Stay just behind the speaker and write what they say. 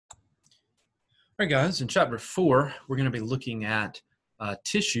All right, guys, in chapter 4, we're going to be looking at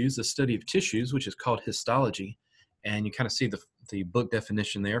tissues, the study of tissues, which is called histology. And you kind of see the book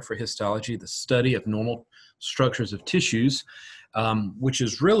definition there for histology, the study of normal structures of tissues, which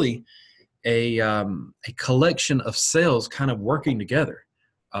is really a collection of cells kind of working together,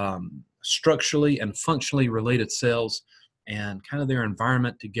 structurally and functionally related cells and kind of their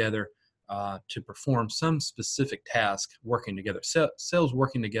environment together to perform some specific task working together, cells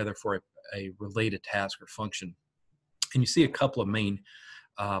working together for a related task or function. And you see a couple of main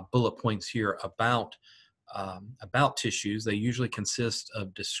bullet points here about tissues. They usually consist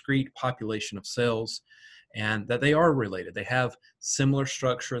of discrete population of cells and that they are related. They have similar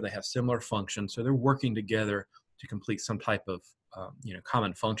structure, they have similar function, so they're working together to complete some type of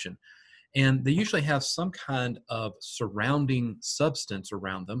common function. And they usually have some kind of surrounding substance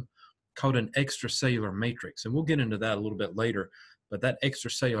around them called an extracellular matrix. And we'll get into that a little bit later, but that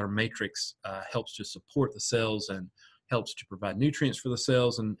extracellular matrix helps to support the cells and helps to provide nutrients for the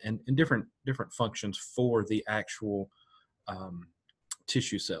cells and different functions for the actual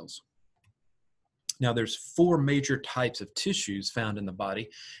tissue cells. Now, there's 4 major types of tissues found in the body,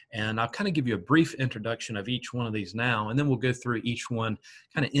 and I'll kind of give you a brief introduction of each one of these now, and then we'll go through each one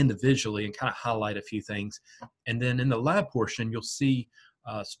kind of individually and kind of highlight a few things. And then in the lab portion, you'll see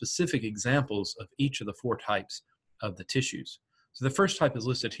specific examples of each of the 4 types of the tissues. So the first type is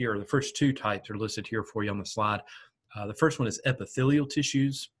listed here, or the first 2 types are listed here for you on the slide. The first one is epithelial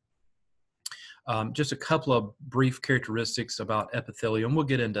tissues. Just a couple of brief characteristics about epithelium. We'll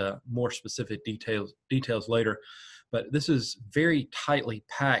get into more specific details later, but this is very tightly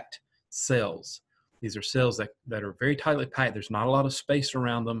packed cells. These are cells that are very tightly packed. There's not a lot of space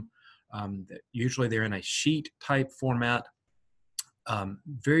around them. Usually they're in a sheet type format.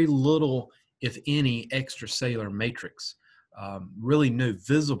 Very little, if any, extracellular matrix. Really no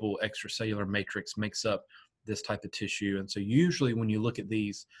visible extracellular matrix makes up this type of tissue. And so usually when you look at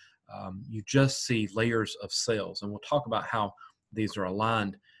these, you just see layers of cells. And we'll talk about how these are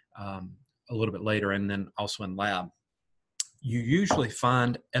aligned a little bit later, and then also in lab. You usually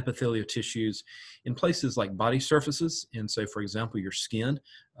find epithelial tissues in places like body surfaces. And so, for example, your skin,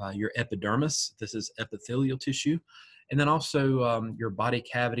 your epidermis, this is epithelial tissue. And then also your body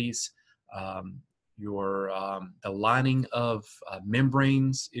cavities, the lining of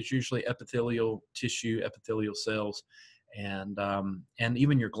membranes is usually epithelial tissue, epithelial cells, and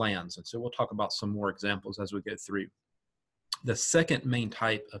even your glands. And so we'll talk about some more examples as we go through. The second main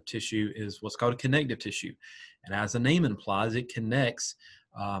type of tissue is what's called a connective tissue. And as the name implies, it connects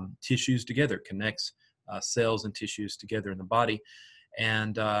tissues together, connects cells and tissues together in the body.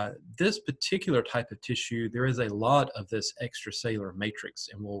 And this particular type of tissue, there is a lot of this extracellular matrix.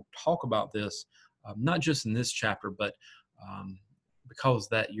 And we'll talk about this not just in this chapter, but because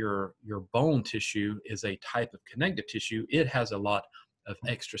that your bone tissue is a type of connective tissue, it has a lot of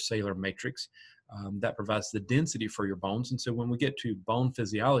extracellular matrix that provides the density for your bones. And so when we get to bone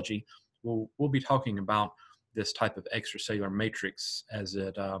physiology, we'll be talking about this type of extracellular matrix as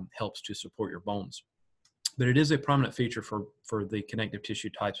it helps to support your bones. But it is a prominent feature for the connective tissue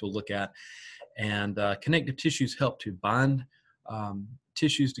types we'll look at. And connective tissues help to bind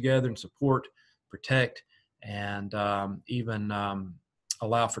tissues together and support, protect, and even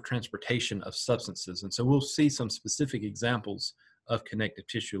allow for transportation of substances. And so we'll see some specific examples of connective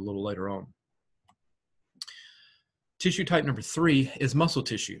tissue a little later on. Tissue type number 3 is muscle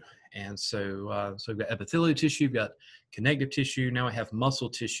tissue. And so we've got epithelial tissue, we've got connective tissue, now we have muscle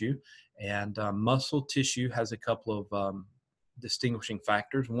tissue. And muscle tissue has a couple of distinguishing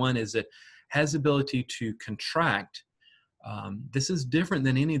factors. One is it has the ability to contract. This is different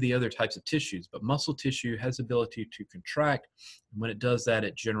than any of the other types of tissues, but muscle tissue has the ability to contract. And when it does that,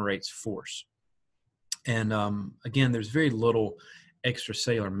 it generates force. And again, there's very little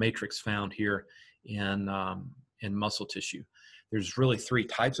extracellular matrix found here in muscle tissue. There's really 3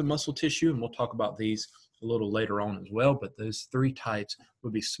 types of muscle tissue, and we'll talk about these a little later on as well, but those 3 types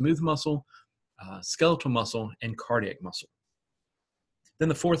would be smooth muscle, skeletal muscle, and cardiac muscle. Then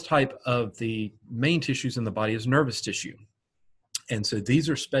the 4th type of the main tissues in the body is nervous tissue. And so these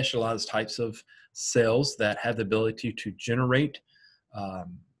are specialized types of cells that have the ability to generate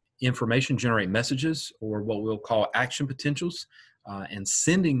information, generate messages, or what we'll call action potentials, and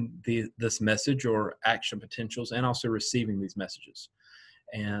sending this message or action potentials, and also receiving these messages.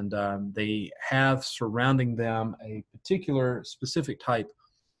 And they have surrounding them a particular specific type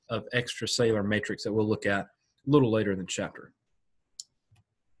of extracellular matrix that we'll look at a little later in the chapter.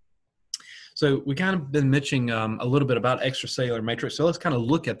 So we kind of been mentioning a little bit about extracellular matrix. So let's kind of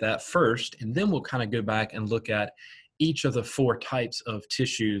look at that first, and then we'll kind of go back and look at each of the 4 types of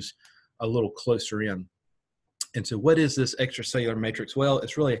tissues a little closer in. And so what is this extracellular matrix? Well,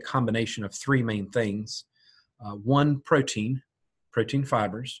 it's really a combination of three main things. One, protein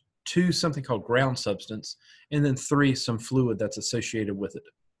fibers. Two, something called ground substance. And then three, some fluid that's associated with it.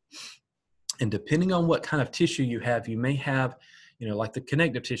 And depending on what kind of tissue you have, you may have, like the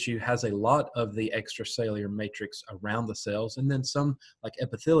connective tissue has a lot of the extracellular matrix around the cells, and then some, like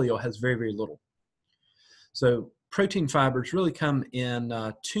epithelial, has very, very little. So protein fibers really come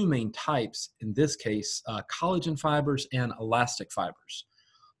in two main types in this case, collagen fibers and elastic fibers.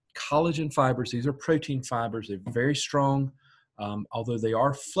 Collagen fibers, these are protein fibers. They're very strong. Although they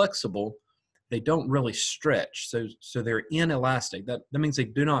are flexible, they don't really stretch. So they're inelastic. That means they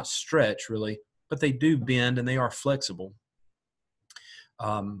do not stretch really, but they do bend and they are flexible.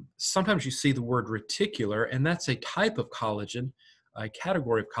 Sometimes you see the word reticular, and that's a type of collagen, a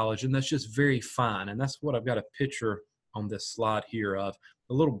category of collagen that's just very fine. And that's what I've got a picture on this slide here of.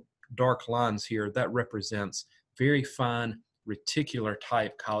 The little dark lines here, that represents very fine reticular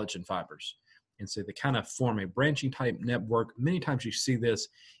type collagen fibers. And so they kind of form a branching type network. Many times you see this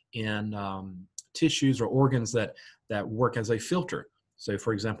in tissues or organs that work as a filter. So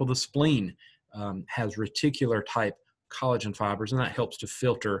for example, the spleen has reticular type collagen fibers, and that helps to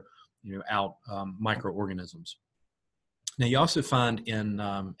filter out microorganisms. Now you also find in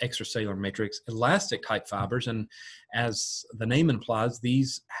extracellular matrix elastic type fibers, and as the name implies,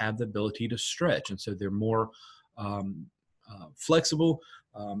 these have the ability to stretch, and so they're more flexible,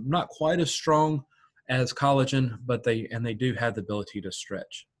 not quite as strong as collagen, but they do have the ability to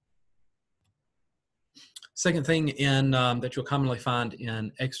stretch. Second thing that you'll commonly find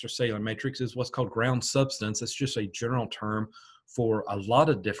in extracellular matrix is what's called ground substance. It's just a general term for a lot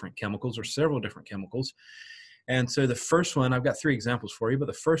of different chemicals or several different chemicals. And so the first one, I've got three examples for you, but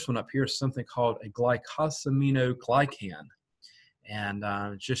the first one up here is something called a glycosaminoglycan,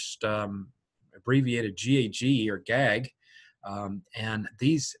 and just abbreviated GAG or GAG. And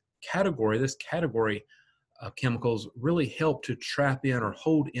this category of chemicals really help to trap in or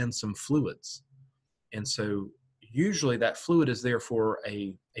hold in some fluids. And so usually that fluid is there for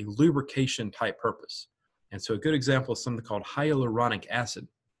a lubrication type purpose. And so a good example is something called hyaluronic acid.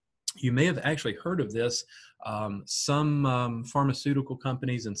 You may have actually heard of this. Some pharmaceutical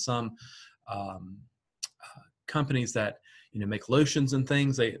companies and some companies that make lotions and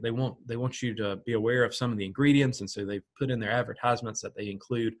things, they want you to be aware of some of the ingredients, and so they put in their advertisements that they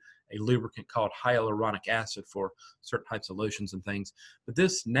include a lubricant called hyaluronic acid for certain types of lotions and things. But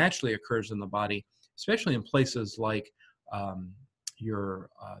this naturally occurs in the body, especially in places like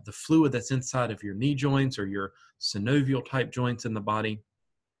the fluid that's inside of your knee joints or your synovial type joints in the body,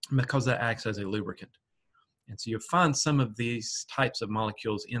 because that acts as a lubricant. And so you'll find some of these types of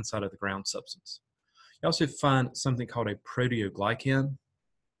molecules inside of the ground substance. You also find something called a proteoglycan,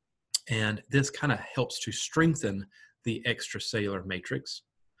 and this kind of helps to strengthen the extracellular matrix.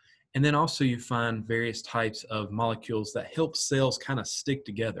 And then also you find various types of molecules that help cells kind of stick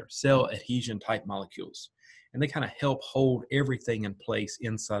together, cell adhesion type molecules. And they kind of help hold everything in place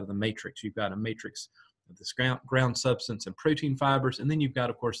inside of the matrix. You've got a matrix of this ground substance and protein fibers, and then you've got,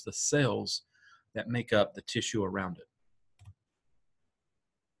 of course, the cells that make up the tissue around it.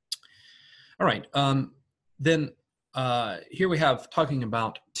 All right, then here we have, talking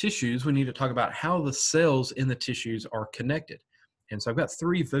about tissues, we need to talk about how the cells in the tissues are connected. And so I've got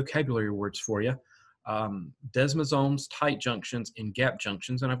three vocabulary words for you: desmosomes, tight junctions, and gap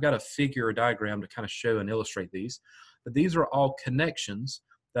junctions. And I've got a figure or diagram to kind of show and illustrate these. But these are all connections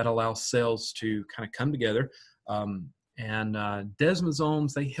that allow cells to kind of come together.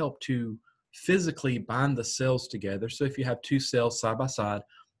 Desmosomes, they help to physically bind the cells together. So if you have two cells side by side,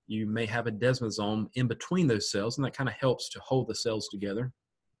 you may have a desmosome in between those cells, and that kind of helps to hold the cells together.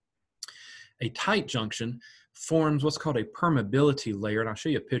 A tight junction forms what's called a permeability layer, and I'll show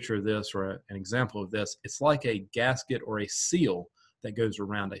you a picture of this or an example of this. It's like a gasket or a seal that goes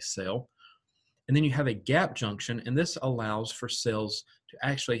around a cell. And then you have a gap junction, and this allows for cells to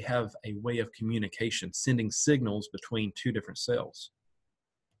actually have a way of communication, sending signals between two different cells.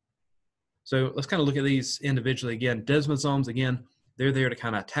 So let's kind of look at these individually again. Desmosomes, again, they're there to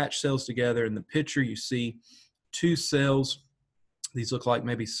kind of attach cells together. In the picture, you see two cells. These look like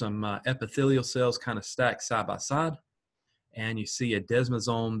maybe some epithelial cells kind of stacked side by side. And you see a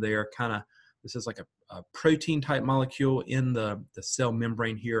desmosome there, this is like a protein type molecule in the cell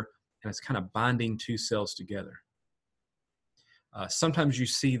membrane here, and it's kind of binding two cells together. Sometimes you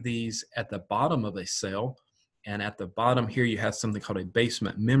see these at the bottom of a cell, and at the bottom here you have something called a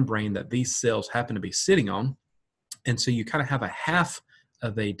basement membrane that these cells happen to be sitting on. And so you kind of have a half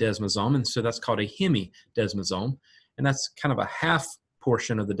of a desmosome, and so that's called a hemidesmosome. And that's kind of a half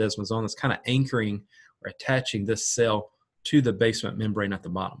portion of the desmosome that's kind of anchoring or attaching this cell to the basement membrane at the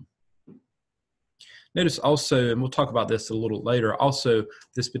bottom. Notice also, and we'll talk about this a little later, also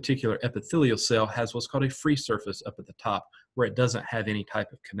this particular epithelial cell has what's called a free surface up at the top where it doesn't have any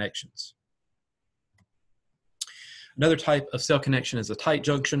type of connections. Another type of cell connection is a tight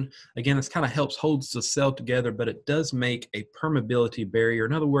junction. Again, this kind of helps holds the cell together, but it does make a permeability barrier.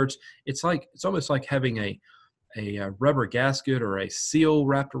 In other words, it's almost like having a rubber gasket or a seal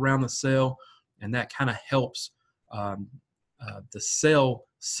wrapped around the cell, and that kind of helps the cell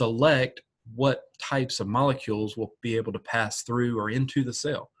select what types of molecules will be able to pass through or into the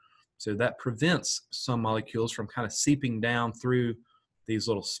cell. So that prevents some molecules from kind of seeping down through these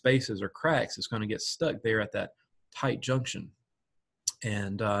little spaces or cracks. It's going to get stuck there at that tight junction.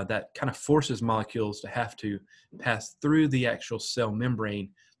 And that kind of forces molecules to have to pass through the actual cell membrane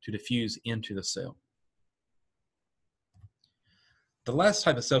to diffuse into the cell. The last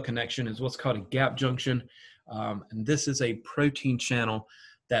type of cell connection is what's called a gap junction. And this is a protein channel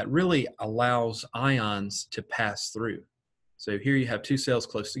that really allows ions to pass through. So here you have two cells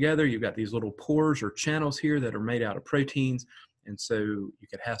close together. You've got these little pores or channels here that are made out of proteins. And so you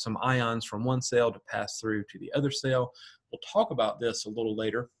could have some ions from one cell to pass through to the other cell. We'll talk about this a little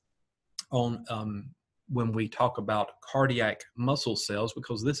later on when we talk about cardiac muscle cells,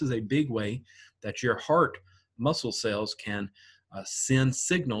 because this is a big way that your heart muscle cells can send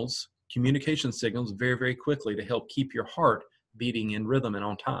signals, communication signals, very, very quickly to help keep your heart beating in rhythm and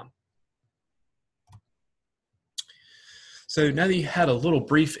on time. So now that you had a little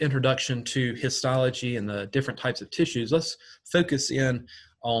brief introduction to histology and the different types of tissues, let's focus in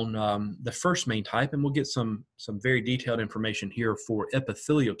on the first main type, and we'll get some very detailed information here for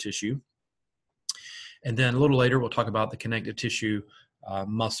epithelial tissue. And then a little later, we'll talk about the connective tissue,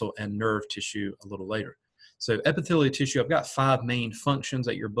 muscle, and nerve tissue a little later. So epithelial tissue, I've got 5 main functions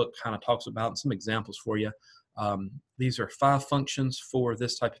that your book kind of talks about and some examples for you. These are 5 functions for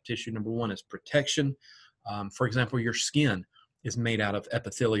this type of tissue. Number 1 is protection. For example, your skin is made out of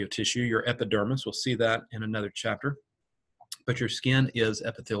epithelial tissue, your epidermis. We'll see that in another chapter. But your skin is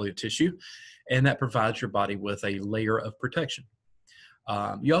epithelial tissue, and that provides your body with a layer of protection.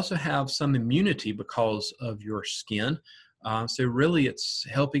 You also have some immunity because of your skin. So really it's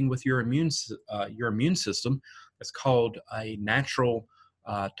helping with your immune system. It's called a natural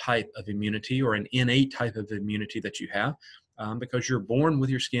type of immunity, or an innate type of immunity that you have, because you're born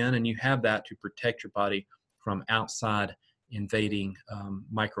with your skin and you have that to protect your body from outside invading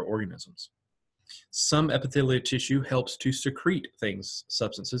microorganisms. Some epithelial tissue helps to secrete things,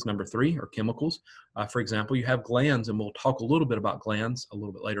 substances. Number 3 are chemicals. For example, you have glands, and we'll talk a little bit about glands a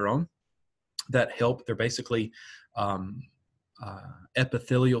little bit later on, that help. They're basically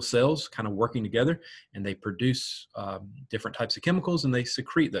epithelial cells kind of working together, and they produce different types of chemicals, and they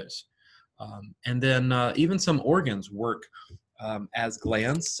secrete those. And then even some organs work as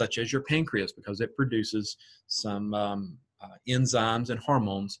glands, such as your pancreas, because it produces some enzymes and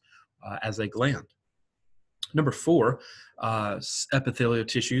hormones as a gland. Number 4, epithelial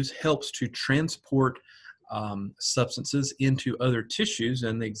tissues helps to transport substances into other tissues,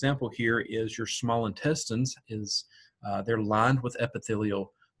 and the example here is your small intestines. They're lined with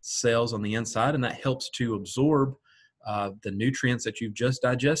epithelial cells on the inside, and that helps to absorb the nutrients that you've just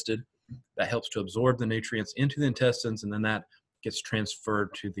digested. That helps to absorb the nutrients into the intestines, and then that gets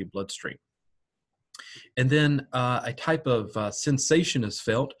transferred to the bloodstream. And then a type of sensation is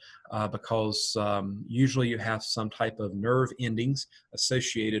felt because usually you have some type of nerve endings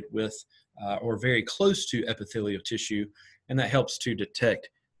associated with or very close to epithelial tissue, and that helps to detect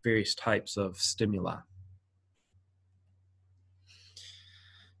various types of stimuli.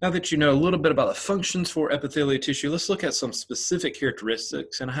 Now that you know a little bit about the functions for epithelial tissue, let's look at some specific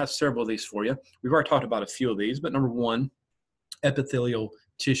characteristics, and I have several of these for you. We've already talked about a few of these, but number 1, epithelial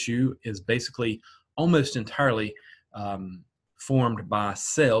tissue is basically almost entirely formed by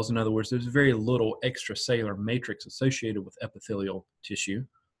cells. In other words, there's very little extracellular matrix associated with epithelial tissue.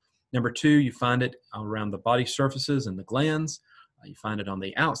 Number 2, you find it around the body surfaces and the glands. You find it on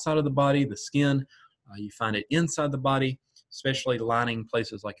the outside of the body, the skin. You find it inside the body, especially lining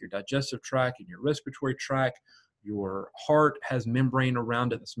places like your digestive tract and your respiratory tract. Your heart has membrane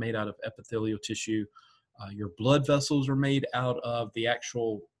around it that's made out of epithelial tissue. Your blood vessels are made out of the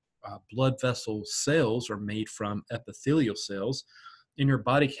actual blood vessel cells are made from epithelial cells. And your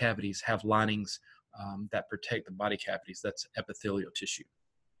body cavities have linings that protect the body cavities. That's epithelial tissue.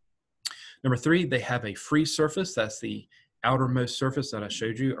 Number 3, they have a free surface. That's the outermost surface that I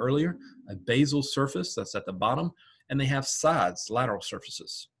showed you earlier. A basal surface, that's at the bottom. And they have sides, lateral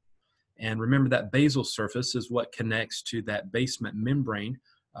surfaces. And remember that basal surface is what connects to that basement membrane,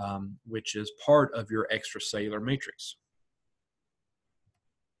 which is part of your extracellular matrix.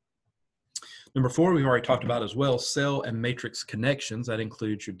 Number 4, we've already talked about as well, cell and matrix connections. That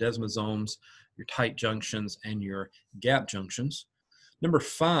includes your desmosomes, your tight junctions, and your gap junctions. Number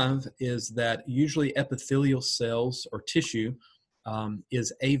 5 is that usually epithelial cells or tissue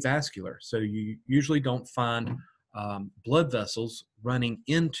is avascular. So you usually don't find blood vessels running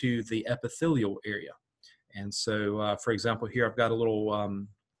into the epithelial area. And so, for example, here I've got a little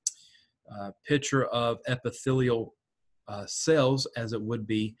picture of epithelial cells as it would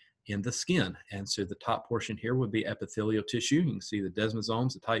be in the skin. And so the top portion here would be epithelial tissue. You can see the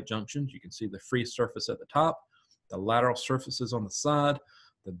desmosomes, the tight junctions. You can see the free surface at the top, the lateral surfaces on the side,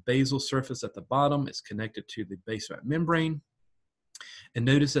 the basal surface at the bottom is connected to the basement membrane. And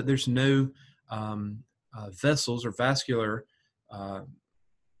notice that there's no vessels or vascular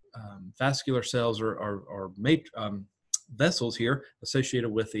cells or vessels here associated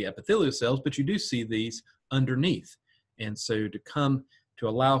with the epithelial cells, but you do see these underneath. And so to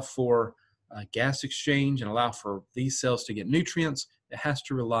allow for gas exchange and allow for these cells to get nutrients, it has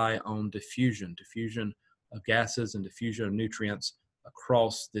to rely on diffusion of gases and diffusion of nutrients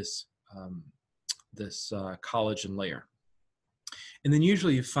across this collagen layer. And then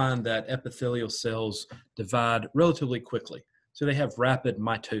usually you find that epithelial cells divide relatively quickly. So they have rapid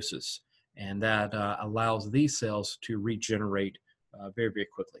mitosis, and that allows these cells to regenerate very, very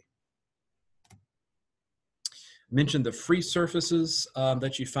quickly. I mentioned the free surfaces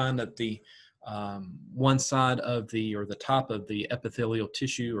that you find at the one side of the top of the epithelial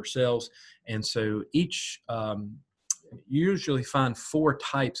tissue or cells. And so each, you usually find 4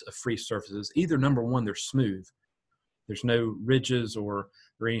 types of free surfaces. Either number 1, they're smooth. There's no ridges or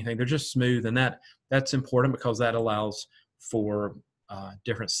anything. They're just smooth, and that's important because that allows for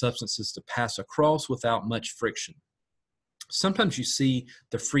different substances to pass across without much friction. Sometimes you see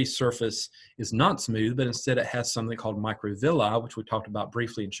the free surface is not smooth, but instead it has something called microvilli, which we talked about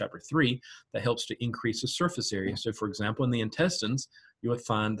briefly in chapter 3, that helps to increase the surface area. So for example, in the intestines, you would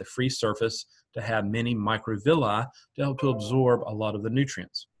find the free surface to have many microvilli to help to absorb a lot of the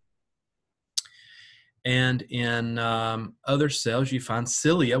nutrients. And in other cells, you find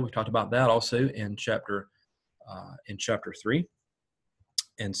cilia. We talked about that also in chapter 3.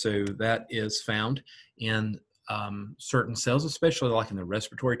 And so that is found in certain cells, especially like in the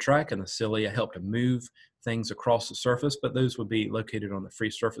respiratory tract, and the cilia help to move things across the surface, but those would be located on the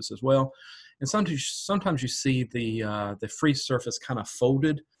free surface as well. And sometimes you see the free surface kind of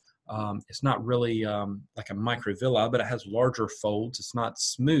folded. It's not really like a microvilli, but it has larger folds. It's not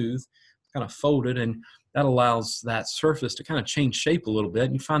smooth, kind of folded, and that allows that surface to kind of change shape a little bit.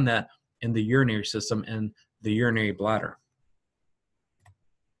 And you find that in the urinary system and the urinary bladder.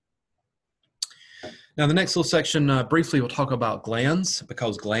 Now, the next little section, briefly, we'll talk about glands,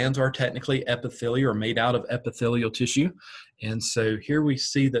 because glands are technically epithelial or made out of epithelial tissue. And so here we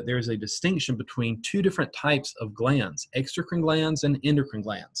see that there's a distinction between 2 different types of glands, exocrine glands and endocrine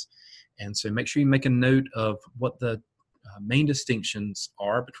glands. And so make sure you make a note of what the main distinctions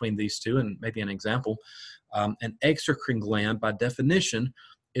are between these two, and maybe an example. An exocrine gland, by definition,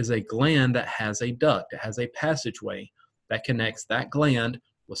 is a gland that has a duct. It has a passageway that connects that gland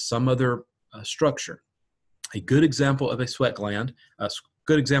with some other structure. A good example of a sweat gland, a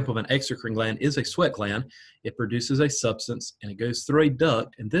good example of an exocrine gland is a sweat gland. It produces a substance and it goes through a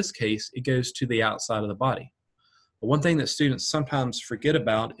duct. In this case, it goes to the outside of the body. But one thing that students sometimes forget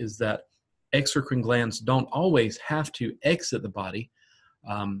about is that exocrine glands don't always have to exit the body.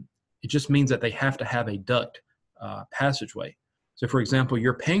 It just means that they have to have a duct passageway. So for example,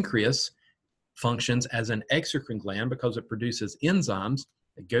 your pancreas functions as an exocrine gland because it produces enzymes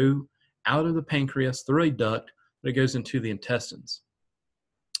that go out of the pancreas through a duct, but it goes into the intestines.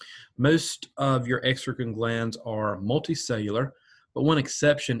 Most of your exocrine glands are multicellular, but one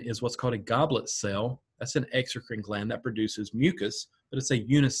exception is what's called a goblet cell. That's an exocrine gland that produces mucus, but it's a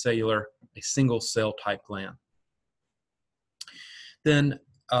unicellular, a single cell type gland. Then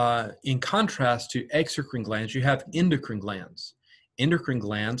in contrast to exocrine glands, you have endocrine glands. Endocrine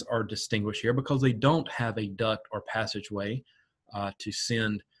glands are distinguished here because they don't have a duct or passageway to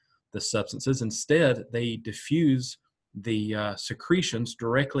send the substances. Instead, they diffuse the secretions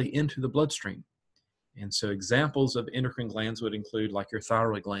directly into the bloodstream. And so examples of endocrine glands would include like your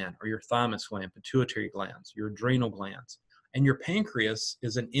thyroid gland or your thymus gland, pituitary glands, your adrenal glands. And your pancreas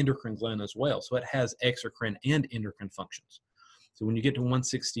is an endocrine gland as well. So it has exocrine and endocrine functions. So when you get to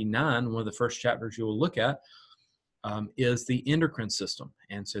 169, one of the first chapters you will look at is the endocrine system.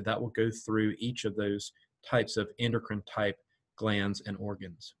 And so that will go through each of those types of endocrine type glands and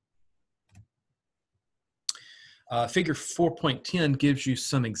organs. Figure 4.10 gives you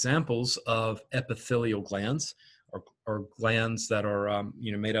some examples of epithelial glands, or glands that are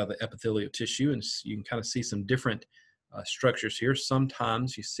made out of the epithelial tissue, and you can kind of see some different structures here.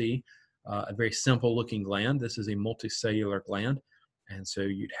 Sometimes you see a very simple looking gland. This is a multicellular gland, and so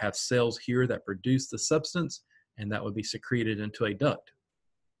you'd have cells here that produce the substance, and that would be secreted into a duct.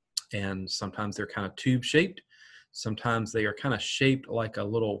 And sometimes they're kind of tube shaped. Sometimes they are kind of shaped like a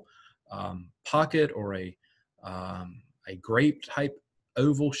little pocket, or a grape type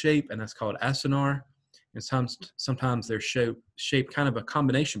oval shape, and that's called acinar. And sometimes they're shaped kind of a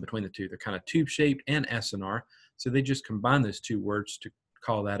combination between the two. They're kind of tube shaped and acinar. So they just combine those two words to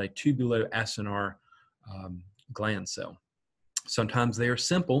call that a tubuloacinar gland cell. Sometimes they are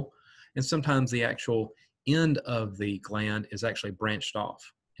simple, and sometimes the actual end of the gland is actually branched off.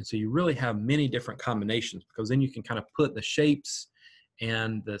 And so you really have many different combinations, because then you can kind of put the shapes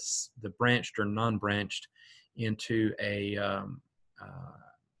and the branched or non-branched into a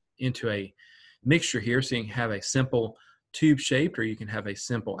mixture here. So you can have a simple tube shaped, or you can have a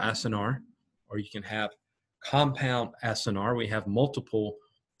simple acinar, or you can have compound acinar. We have multiple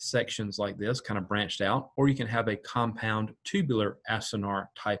sections like this kind of branched out, or you can have a compound tubular acinar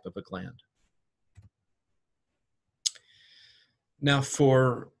type of a gland. Now,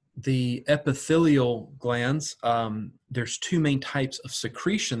 for the epithelial glands, there's two main types of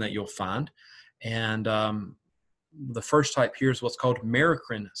secretion that you'll find. And the first type here is what's called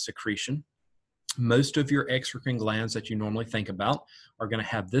merocrine secretion. Most of your exocrine glands that you normally think about are going to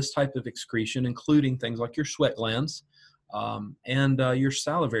have this type of excretion, including things like your sweat glands and your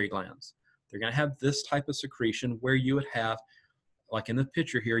salivary glands. They're going to have this type of secretion, where you would have, like in the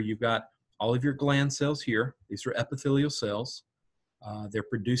picture here, you've got all of your gland cells here. These are epithelial cells. They're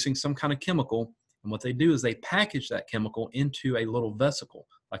producing some kind of chemical, and what they do is they package that chemical into a little vesicle,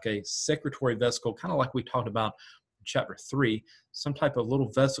 like a secretory vesicle, kind of like we talked about in chapter 3, some type of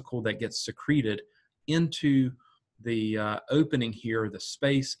little vesicle that gets secreted into the opening here, the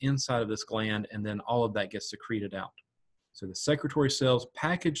space inside of this gland, and then all of that gets secreted out. So the secretory cells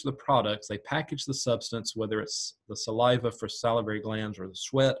package the products, they package the substance, whether it's the saliva for salivary glands or the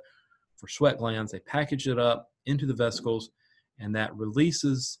sweat for sweat glands, they package it up into the vesicles, and that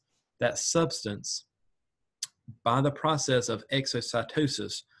releases that substance by the process of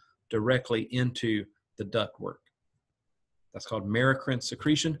exocytosis directly into the ductwork. That's called merocrine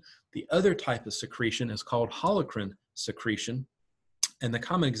secretion. The other type of secretion is called holocrine secretion. And the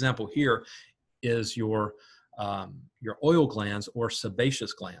common example here is your oil glands or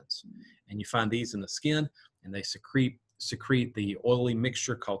sebaceous glands. And you find these in the skin, and they secrete the oily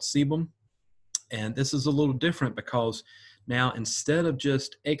mixture called sebum. And this is a little different, because now, instead of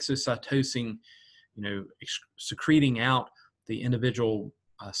just exocytosing, secreting out the individual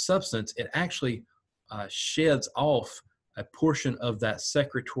substance, it actually sheds off a portion of that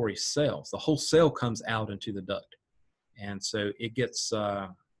secretory cells. The whole cell comes out into the duct, and so it gets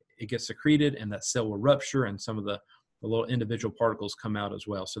secreted, and that cell will rupture, and some of the little individual particles come out as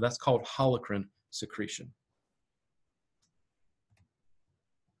well. So that's called holocrine secretion.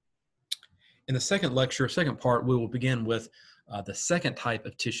 In the second lecture, second part, we will begin with the second type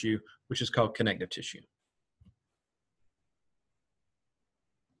of tissue, which is called connective tissue.